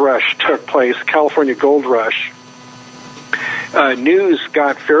gold rush took place, California gold rush, news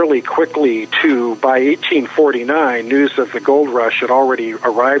got fairly quickly by 1849, news of the gold rush had already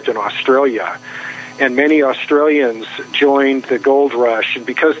arrived in Australia. And many Australians joined the gold rush. And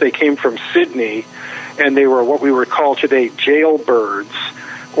because they came from Sydney, and they were what we would call today jailbirds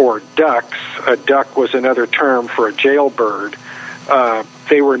or ducks, a duck was another term for a jailbird,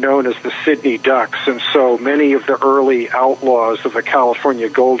 they were known as the Sydney Ducks. And so many of the early outlaws of the California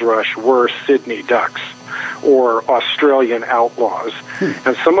gold rush were Sydney Ducks, or Australian outlaws.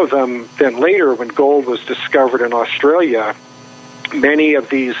 And some of them, then later, when gold was discovered in Australia, many of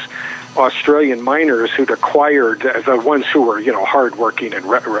these Australian miners who'd acquired, the ones who were, hardworking and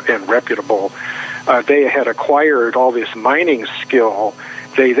reputable, they had acquired all this mining skill.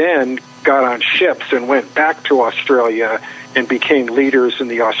 They then got on ships and went back to Australia and became leaders in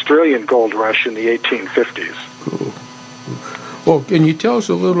the Australian gold rush in the 1850s. Cool. Well, can you tell us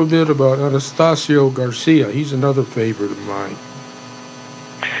a little bit about Anastasio Garcia? He's another favorite of mine.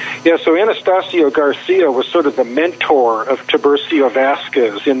 Yeah, so Anastasio Garcia was sort of the mentor of Tiburcio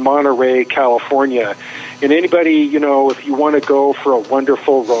Vasquez in Monterey, California. And anybody, if you want to go for a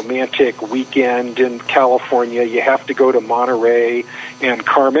wonderful romantic weekend in California, you have to go to Monterey and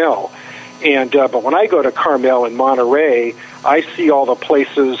Carmel. And but when I go to Carmel and Monterey, I see all the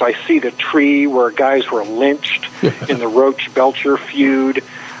places. I see the tree where guys were lynched in the Roach-Belcher feud.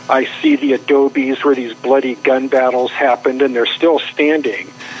 I see the adobes where these bloody gun battles happened, and they're still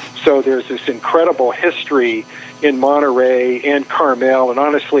standing. So there's this incredible history in Monterey and Carmel, and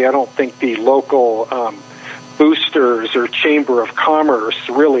honestly, I don't think the local boosters or Chamber of Commerce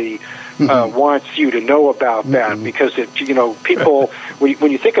really wants you to know about that, because people,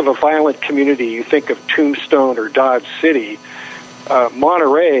 when you think of a violent community, you think of Tombstone or Dodge City.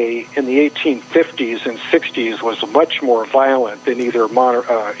 Monterey in the 1850s and 60s was much more violent than either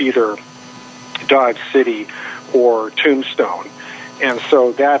Dodge City or Tombstone. And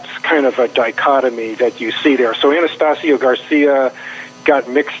so that's kind of a dichotomy that you see there. So Anastasio Garcia got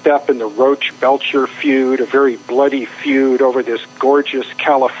mixed up in the Roach-Belcher feud, a very bloody feud over this gorgeous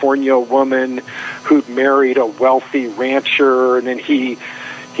California woman who'd married a wealthy rancher, and then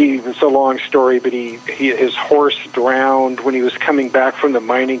it's a long story, but his horse drowned when he was coming back from the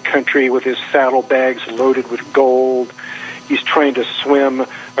mining country with his saddlebags loaded with gold. He's trying to swim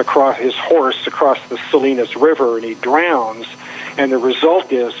his horse across the Salinas River, and he drowns. And the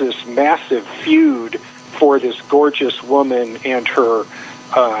result is this massive feud for this gorgeous woman and her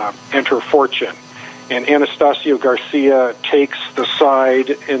fortune. And Anastasio Garcia takes the side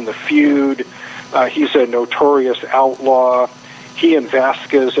in the feud. He's a notorious outlaw. He and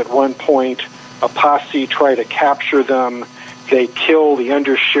Vasquez, at one point, a posse try to capture them. They kill the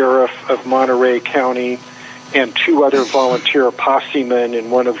undersheriff of Monterey County and two other volunteer possemen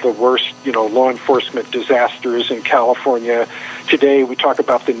in one of the worst, law enforcement disasters in California. Today, we talk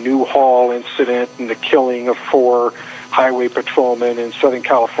about the Newhall incident and the killing of 4 highway patrolmen in Southern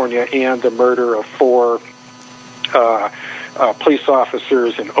California and the murder of 4 police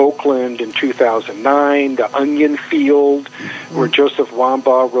officers in Oakland in 2009, the Onion Field, where Joseph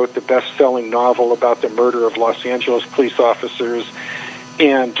Wambaugh wrote the best-selling novel about the murder of Los Angeles police officers.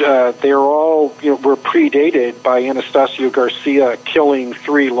 And they're all were predated by Anastasio Garcia killing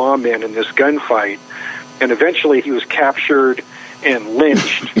 3 lawmen in this gunfight. And eventually he was captured and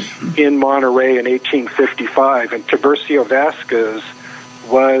lynched in Monterey in 1855. And Tiburcio Vasquez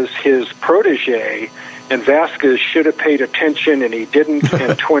was his protege And Vasquez should have paid attention, and he didn't,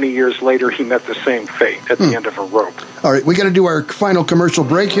 and 20 years later he met the same fate at the end of a rope. All right, we got to do our final commercial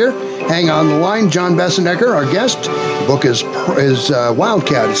break here. Hang on the line. John Boessenecker, our guest. The book is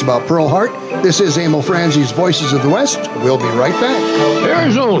Wildcat. It's about Pearl Hart. This is Emil Franzi's Voices of the West. We'll be right back.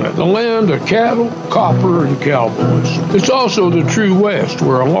 Arizona, the land of cattle, copper, and cowboys. It's also the true West,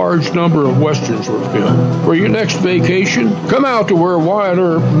 where a large number of Westerns were filmed. For your next vacation, come out to where Wyatt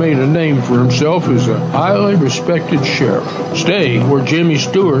Earp made a name for himself as a highly respected sheriff. Stay where Jimmy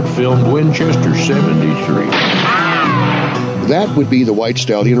Stewart filmed Winchester 73. That would be the White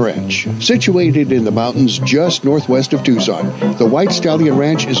Stallion Ranch. Situated in the mountains just northwest of Tucson, the White Stallion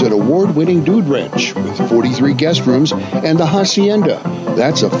Ranch is an award-winning dude ranch with 43 guest rooms and the Hacienda.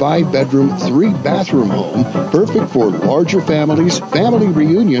 That's a 5-bedroom, 3-bathroom home, perfect for larger families, family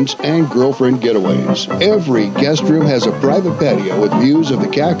reunions, and girlfriend getaways. Every guest room has a private patio with views of the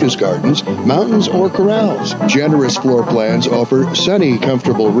cactus gardens, mountains, or corrals. Generous floor plans offer sunny,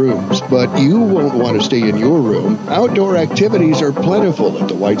 comfortable rooms, but you won't want to stay in your room. Outdoor activities are plentiful at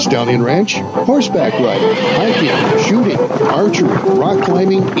the White Stallion Ranch. Horseback riding, hiking, shooting, archery, rock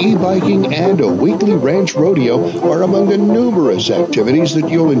climbing, e-biking, and a weekly ranch rodeo are among the numerous activities that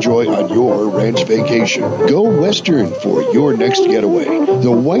you'll enjoy on your ranch vacation. Go Western for your next getaway.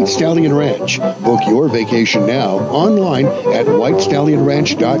 The White Stallion Ranch. Book your vacation now online at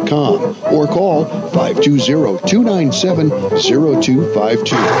whitestallionranch.com or call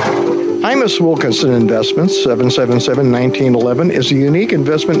 520-297-0252. Imus Wilkinson Investments, 777-1911, is a unique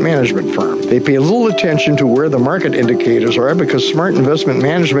investment management firm. They pay little attention to where the market indicators are because smart investment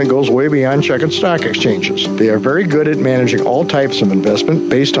management goes way beyond checkered stock exchanges. They are very good at managing all types of investment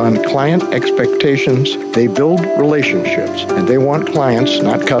based on client expectations. They build relationships, and they want clients,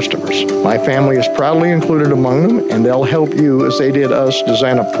 not customers. My family is proudly included among them, and they'll help you, as they did us,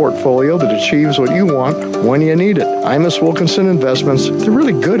 design a portfolio that achieves what you want when you need it. Imus Wilkinson Investments, they're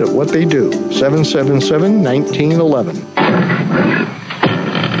really good at what they do. 777-1911.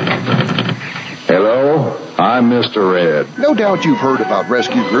 Hello, I'm Mr. Red. No doubt you've heard about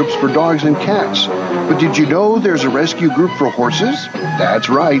rescue groups for dogs and cats. But did you know there's a rescue group for horses? That's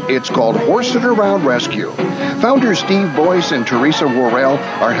right, it's called Horse It Around Rescue. Founders Steve Boyce and Teresa Worrell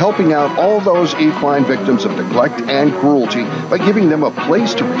are helping out all those equine victims of neglect and cruelty by giving them a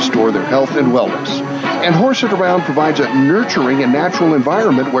place to restore their health and wellness. And Horse It Around provides a nurturing and natural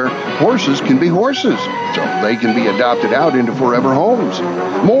environment where horses can be horses, so they can be adopted out into forever homes.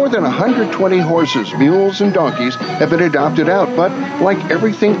 More than 120 horses, mules, and donkeys have been adopted out, but like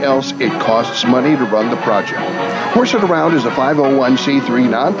everything else, it costs money to run the project. Horse It Around is a 501c3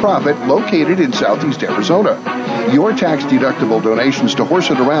 nonprofit located in southeast Arizona. Your tax-deductible donations to Horse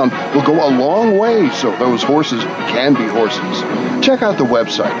It Around will go a long way so those horses can be horses. Check out the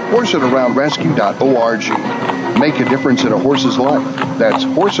website, horseitaroundrescue.org. Make a difference in a horse's life. That's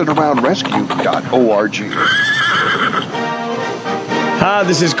horseitaroundrescue.org. Hi,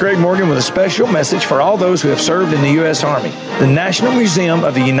 this is Craig Morgan with a special message for all those who have served in the U.S. Army. The National Museum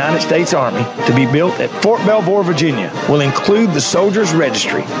of the United States Army, to be built at Fort Belvoir, Virginia, will include the Soldier's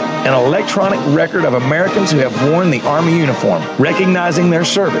Registry, an electronic record of Americans who have worn the Army uniform, recognizing their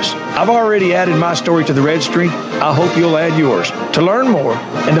service. I've already added my story to the registry. I hope you'll add yours. To learn more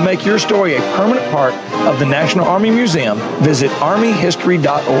and to make your story a permanent part of the National Army Museum, visit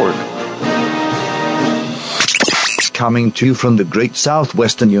armyhistory.org. Coming to you from the great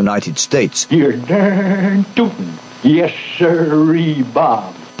southwestern United States. You're darn tootin'. Yes, sirree,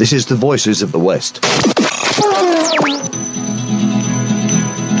 Bob. This is the Voices of the West. Paladin,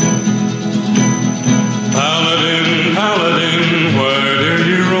 Paladin, where do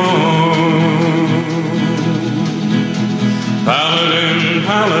you roam? Paladin,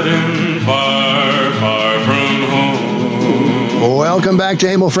 Paladin, far, far from home. Welcome back to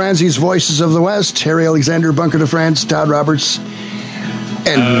Emil Franzi's Voices of the West. Harry Alexander, Bunker de France, Todd Roberts,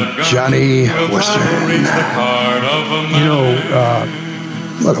 and Johnny Western. You know,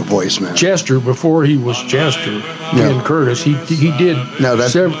 what a voice, man. Chester, before he was Chester, Ken Curtis, he did. No,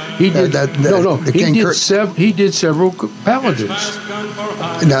 that's he did several paladins.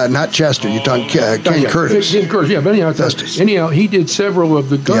 No, not Chester. You're talking Ken Curtis. Ken Curtis, yeah. But anyhow, he did several of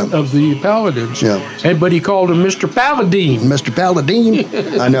the paladins. Yeah. But he called him Mr. Paladine. Mr. Paladine.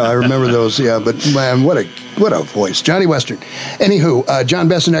 I know. I remember those. Yeah. But man, what a voice, Johnny Western. Anywho, John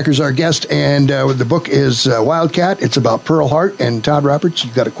Boessenecker's our guest, and the book is Wildcat. It's about Pearl Hart. And Todd Roberts,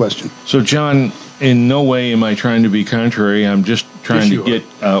 you've got a question. So, John, in no way am I trying to be contrary. I'm just trying to get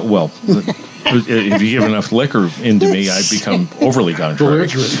if you give enough liquor into me, I become overly contrary.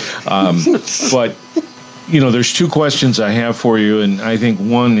 But there's two questions I have for you, and I think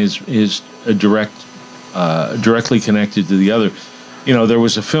one is a direct directly connected to the other. You know, there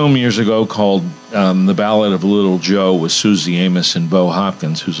was a film years ago called The Ballad of Little Joe with Susie Amos and Bo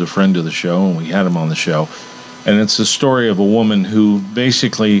Hopkins, who's a friend of the show, and we had him on the show. And it's the story of a woman who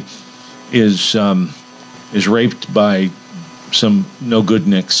basically is raped by some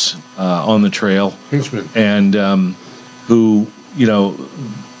no-good-nicks on the trail. Henchman. And who, you know,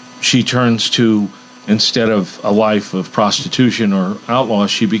 she turns to, instead of a life of prostitution or outlaw,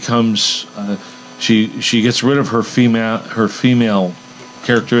 she becomes... She gets rid of her female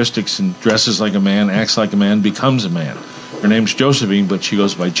characteristics and dresses like a man, acts like a man, becomes a man. Her name's Josephine, but she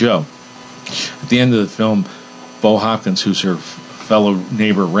goes by Joe. At the end of the film, Bo Hopkins, who's her fellow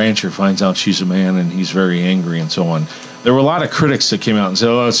neighbor rancher, finds out she's a man, and he's very angry and so on. There were a lot of critics that came out and said,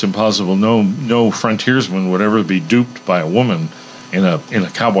 "Oh, that's impossible. No frontiersman would ever be duped by a woman in a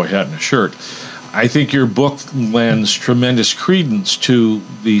cowboy hat and a shirt." I think your book lends tremendous credence to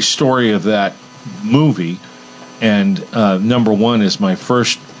the story of that movie, and number one is my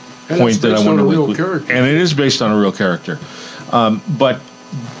first point that I want to. And it is based on a real character, but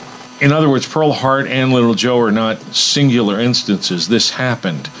in other words, Pearl Hart and Little Joe are not singular instances. This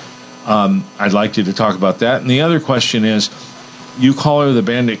happened. I'd like you to talk about that. And the other question is, you call her the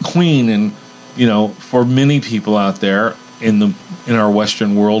Bandit Queen, and you know, for many people out there in our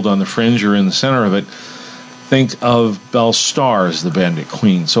Western world, on the fringe or in the center of it, think of Belle Starr as the Bandit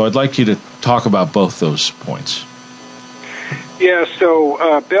Queen. So I'd like you to talk about both those points. Yeah,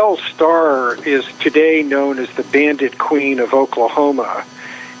 so Belle Starr is today known as the Bandit Queen of Oklahoma,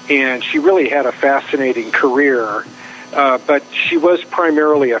 and she really had a fascinating career, but she was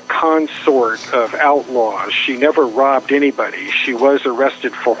primarily a consort of outlaws. She never robbed anybody. She was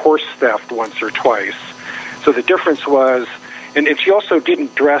arrested for horse theft once or twice. So the difference was, and she also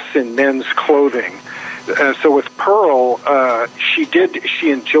didn't dress in men's clothing. So with Pearl, she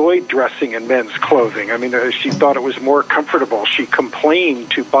enjoyed dressing in men's clothing. I mean, she thought it was more comfortable. She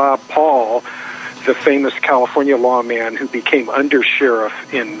complained to Bob Paul, the famous California lawman who became undersheriff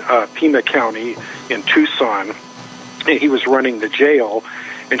in Pima County in Tucson. He was running the jail,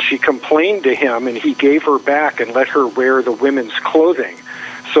 and she complained to him, and he gave her back and let her wear the women's clothing.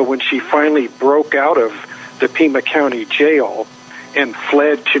 So when she finally broke out of the Pima County jail and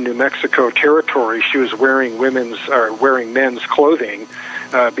fled to New Mexico territory, she was wearing men's clothing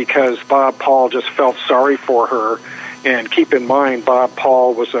because Bob Paul just felt sorry for her. And keep in mind, Bob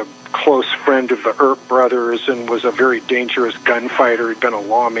Paul was a close friend of the Earp brothers and was a very dangerous gunfighter. He'd been a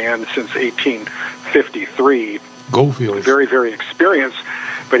lawman since 1853. Goldfields. Very, very experienced.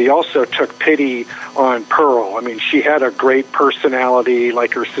 But he also took pity on Pearl. I mean, she had a great personality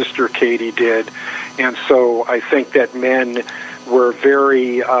like her sister Katie did. And so I think that men were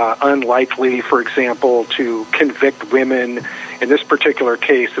very unlikely, for example, to convict women. In this particular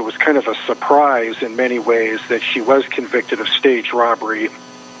case, it was kind of a surprise in many ways that she was convicted of stage robbery.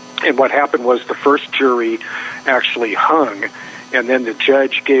 And what happened was the first jury actually hung, and then the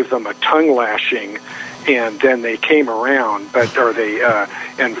judge gave them a tongue lashing, and then they came around,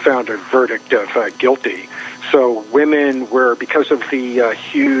 and found a verdict of guilty. So women were, because of the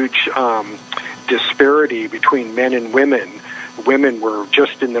huge disparity between men and women were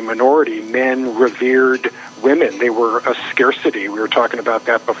just in the minority. Men revered women. They were a scarcity. We were talking about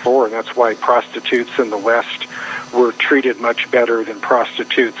that before, and that's why prostitutes in the West were treated much better than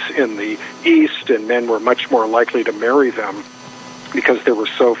prostitutes in the East, and men were much more likely to marry them because there were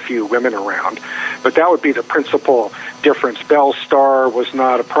so few women around. But that would be the principal difference. Belle Starr was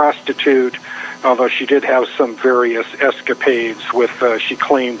not a prostitute, although she did have some various escapades with, she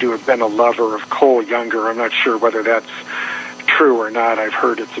claimed to have been a lover of Cole Younger. I'm not sure whether that's true or not. I've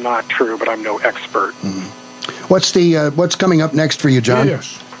heard it's not true, but I'm no expert. Mm-hmm. What's coming up next for you, John?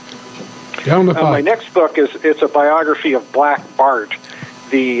 Yes. Down the pipe. My next book it's a biography of Black Bart,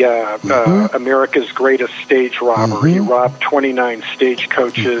 the America's greatest stage robber. Mm-hmm. He robbed 29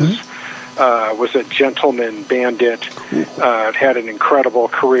 stagecoaches, was a gentleman bandit, had an incredible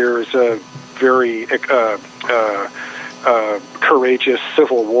career as a very courageous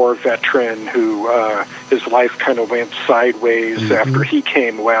Civil War veteran who his life kind of went sideways after he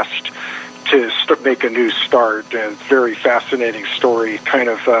came west to make a new start. And it's a very fascinating story, kind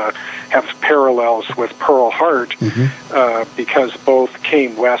of has parallels with Pearl Hart because both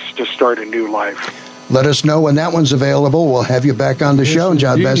came west to start a new life. let us know when that one's available. We'll have you back on the show. And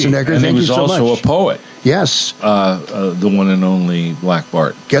John Boessenecker, and thank you so much. he was also a poet. Yes. The one and only Black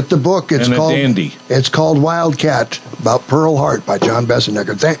Bart. Get the book. It's called dandy. It's called Wildcat, about Pearl Hart by John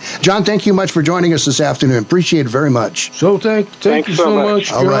Boessenecker. John, thank you much for joining us this afternoon. Appreciate it very much. So thank you so much,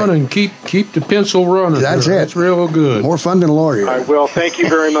 John, right. and keep the pencil running. That's here. it. That's real good. More fun than lawyer. I will. Thank you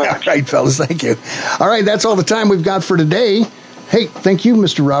very much. All right, fellas. Thank you. All right, that's all the time we've got for today. Hey, thank you,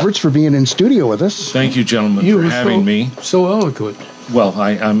 Mr. Roberts, for being in studio with us. Thank you, gentlemen, for having me. So eloquent. Well,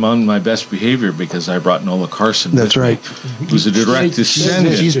 I'm on my best behavior because I brought Nola Carson. That's right. Who's a direct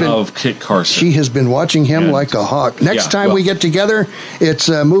descendant of Kit Carson. She has been watching him like a hawk. Next time we get together, it's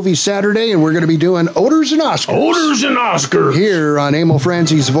Movie Saturday, and we're going to be doing Odors and Oscars. Odors and Oscars. Here on Emil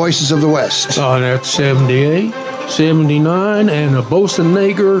Franzi's Voices of the West. On at 78, 79, and a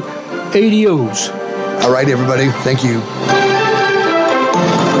Boessenecker 80s. All right, everybody. Thank you.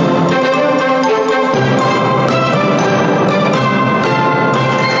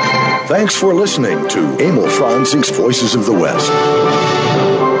 Thanks for listening to Emil Franzi's Voices of the West.